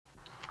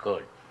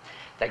Good.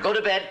 Then go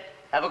to bed,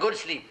 have a good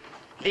sleep.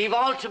 Leave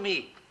all to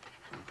me,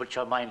 and put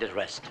your mind at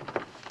rest.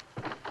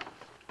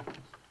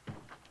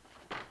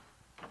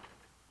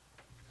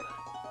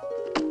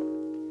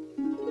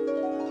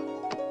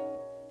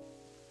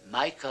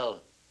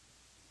 Michael.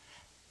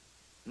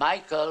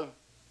 Michael.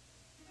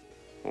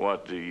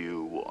 What do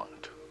you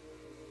want?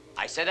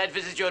 I said I'd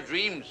visit your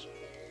dreams,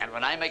 and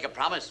when I make a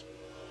promise,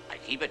 I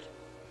keep it.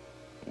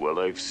 Well,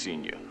 I've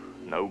seen you.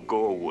 Now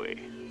go away.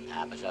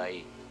 Ah, but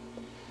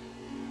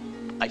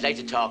I'd like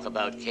to talk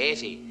about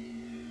Katie.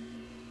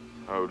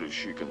 How does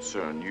she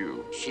concern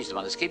you? She's the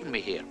one that's keeping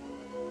me here.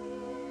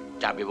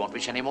 Darby won't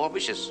wish any more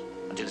wishes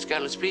until his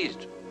girl is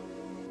pleased.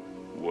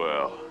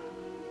 Well,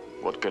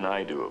 what can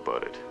I do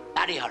about it?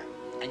 Marry her,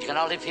 and you can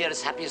all live here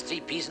as happy as 3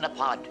 peas in a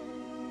pod.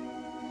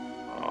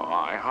 Oh,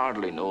 I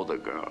hardly know the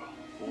girl.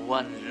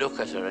 One look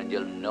at her and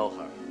you'll know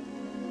her.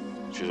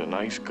 She's a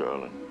nice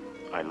girl, and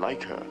I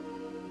like her.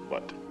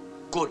 But...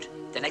 Good.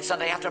 The next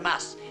Sunday after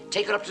Mass,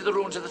 take her up to the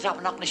ruins at the top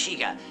of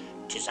Knocknashiga.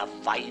 'Tis a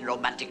fine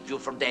romantic view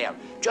from there.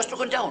 Just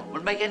looking down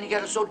will make any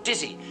girl so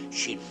dizzy,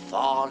 she'd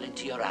fall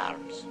into your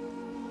arms.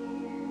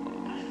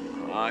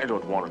 I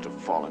don't want her to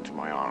fall into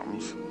my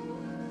arms.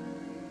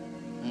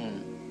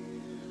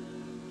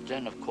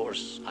 Then, of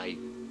course, I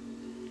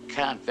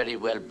can't very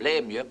well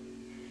blame you.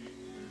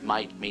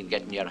 Might mean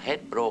getting your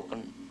head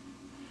broken.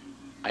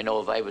 I know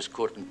if I was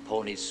courting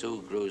Pony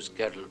Sugrew's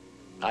girl,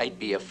 I'd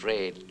be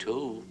afraid,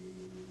 too.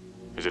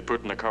 Is it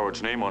putting a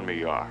coward's name on me,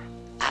 you are?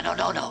 Ah, no.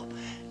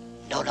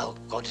 No,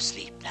 go to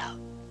sleep now.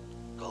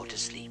 Go to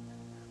sleep.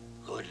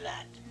 Good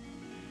lad.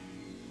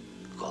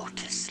 Go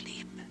to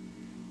sleep.